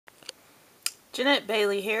Jeanette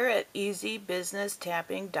Bailey here at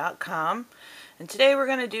easybusinesstapping.com, and today we're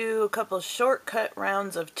going to do a couple shortcut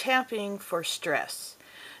rounds of tapping for stress.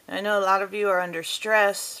 Now, I know a lot of you are under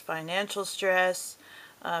stress, financial stress,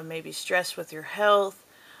 maybe stress with your health,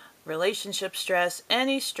 relationship stress,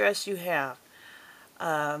 any stress you have.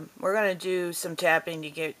 We're going to do some tapping to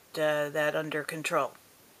get that under control.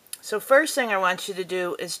 So first thing I want you to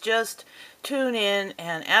do is just tune in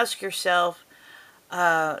and ask yourself,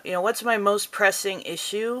 what's my most pressing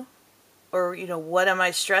issue? Or, what am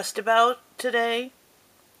I stressed about today?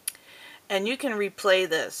 And you can replay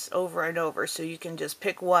this over and over, so you can just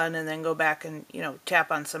pick one and then go back and, tap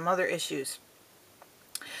on some other issues.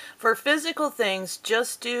 For physical things,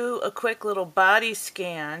 just do a quick little body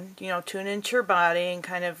scan, tune into your body and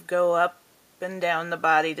kind of go up and down the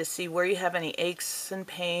body to see where you have any aches and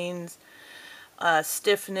pains,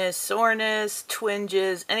 stiffness, soreness,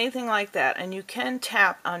 twinges, anything like that. And you can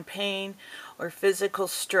tap on pain or physical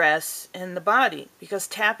stress in the body, because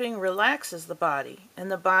tapping relaxes the body,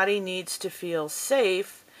 and the body needs to feel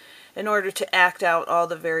safe in order to act out all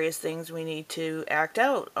the various things we need to act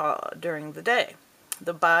out during the day.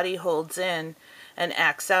 The body holds in and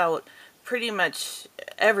acts out pretty much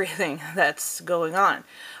everything that's going on.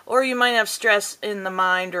 Or you might have stress in the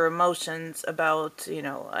mind or emotions about,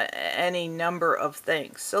 any number of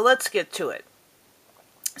things. So let's get to it.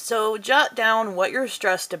 So jot down what you're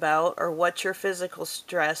stressed about or what your physical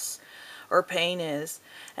stress or pain is,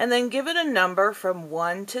 and then give it a number from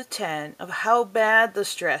 1 to 10 of how bad the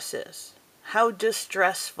stress is, how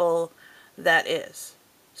distressful that is.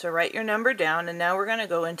 So write your number down, and now we're going to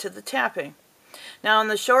go into the tapping. Now on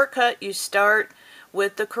the shortcut, you start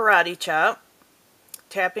with the karate chop.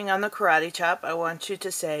 Tapping on the karate chop, I want you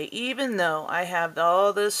to say, even though I have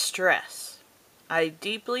all this stress, I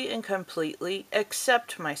deeply and completely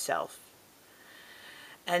accept myself.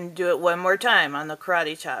 And do it one more time on the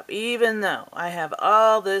karate chop. Even though I have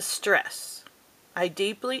all this stress, I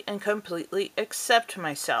deeply and completely accept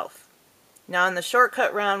myself. Now in the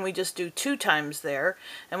shortcut round, we just do 2 times there,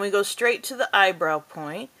 and we go straight to the eyebrow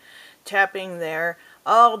point, tapping there,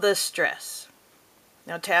 all this stress.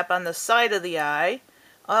 Now tap on the side of the eye,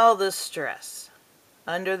 all this stress.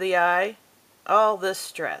 Under the eye, all this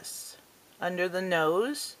stress. Under the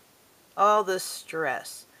nose, all this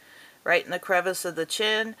stress. Right in the crevice of the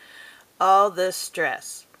chin, all this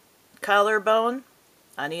stress. Collarbone,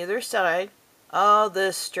 on either side, all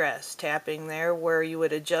this stress. Tapping there where you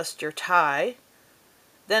would adjust your tie.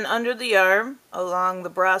 Then under the arm, along the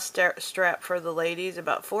bra strap for the ladies,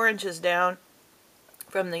 about 4 inches down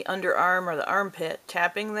from the underarm or the armpit,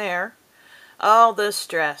 tapping there, all this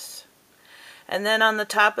stress. And then on the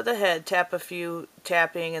top of the head, tap a few,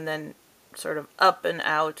 tapping, and then sort of up and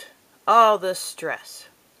out, all this stress.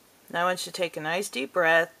 Now I want you to take a nice deep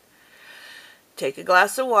breath. Take a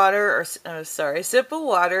glass of water, or sip of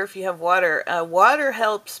water if you have water. Water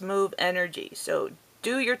helps move energy, so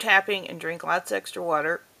do your tapping and drink lots of extra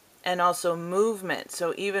water. And also movement,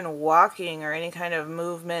 so even walking or any kind of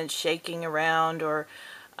movement, shaking around, or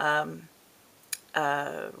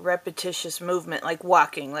repetitious movement like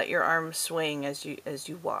walking. Let your arms swing as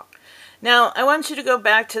you walk. Now I want you to go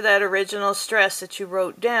back to that original stress that you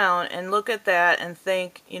wrote down and look at that and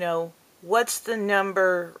think, what's the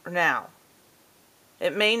number now?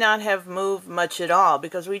 It may not have moved much at all,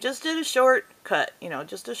 because we just did a shortcut,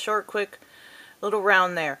 just a short, quick little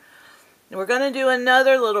round there. And we're going to do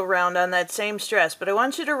another little round on that same stress, but I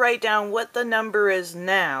want you to write down what the number is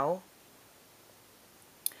now.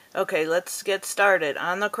 Okay, let's get started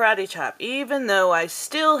on the karate chop. Even though I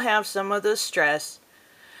still have some of the stress,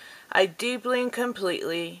 I deeply and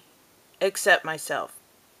completely accept myself.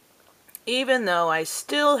 Even though I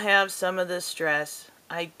still have some of the stress,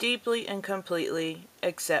 I deeply and completely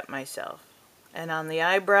accept myself. And on the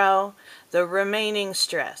eyebrow, the remaining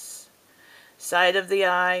stress. Side of the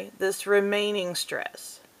eye, this remaining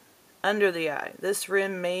stress. Under the eye, this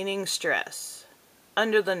remaining stress.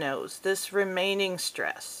 Under the nose, this remaining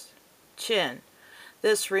stress. Chin,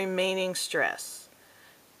 this remaining stress.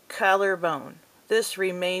 Collarbone, this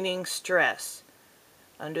remaining stress.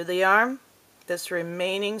 Under the arm, this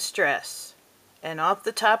remaining stress. And off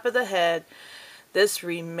the top of the head, this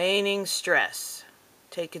remaining stress.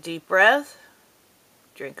 Take a deep breath.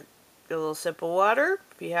 Drink a little sip of water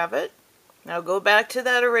if you have it. Now go back to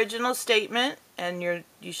that original statement, and you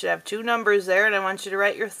should have 2 numbers there, and I want you to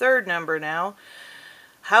write your 3rd number now.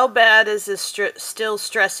 How bad is this still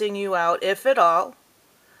stressing you out, if at all?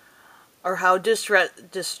 Or how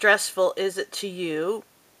distressful is it to you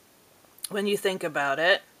when you think about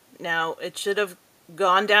it? Now, it should have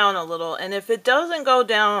gone down a little, and if it doesn't go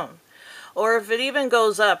down, Or if it even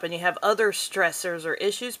goes up and you have other stressors or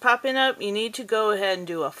issues popping up, you need to go ahead and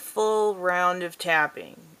do a full round of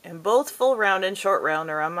tapping. And both full round and short round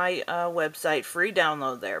are on my website, free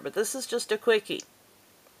download there. But this is just a quickie.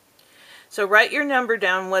 So write your number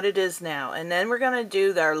down, what it is now. And then we're going to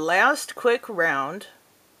do our last quick round.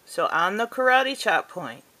 So on the karate chop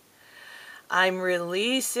point, I'm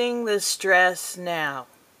releasing the stress now.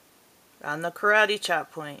 On the karate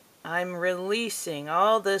chop point, I'm releasing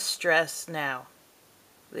all this stress now.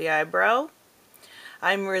 The eyebrow,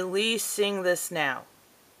 I'm releasing this now.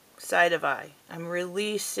 Side of eye, I'm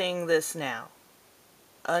releasing this now.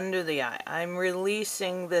 Under the eye, I'm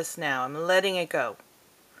releasing this now. I'm letting it go.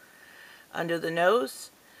 Under the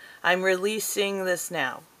nose, I'm releasing this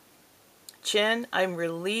now. Chin, I'm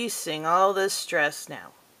releasing all this stress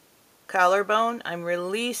now. Collarbone, I'm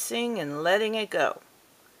releasing and letting it go.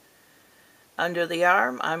 Under the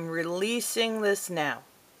arm, I'm releasing this now.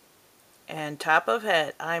 And top of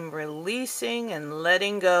head, I'm releasing and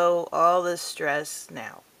letting go all this stress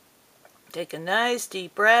now. Take a nice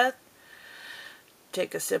deep breath.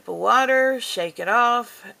 Take a sip of water, shake it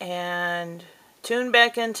off, and tune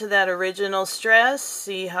back into that original stress.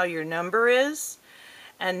 See how your number is.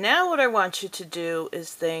 And now what I want you to do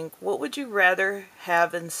is think, what would you rather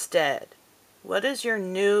have instead? What is your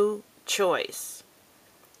new choice?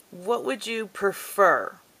 What would you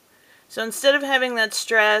prefer? So instead of having that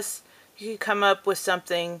stress, you could come up with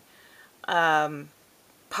something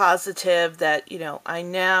positive that, I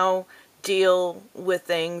now deal with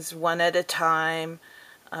things one at a time.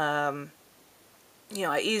 I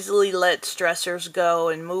easily let stressors go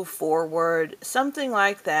and move forward. Something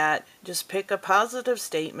like that. Just pick a positive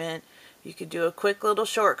statement. You could do a quick little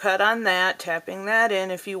shortcut on that, tapping that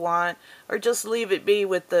in if you want, or just leave it be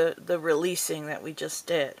with the releasing that we just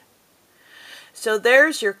did. So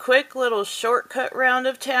there's your quick little shortcut round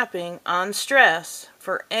of tapping on stress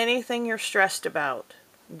for anything you're stressed about.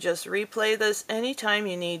 Just replay this anytime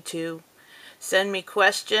you need to. Send me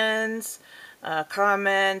questions,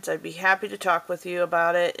 comments. I'd be happy to talk with you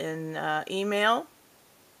about it in email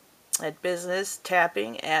at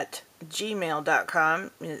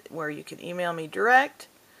businesstapping@gmail.com, where you can email me direct,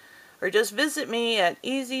 or just visit me at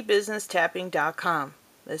easybusinesstapping.com.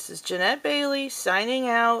 This is Jeanette Bailey signing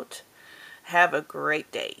out. Have a great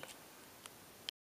day.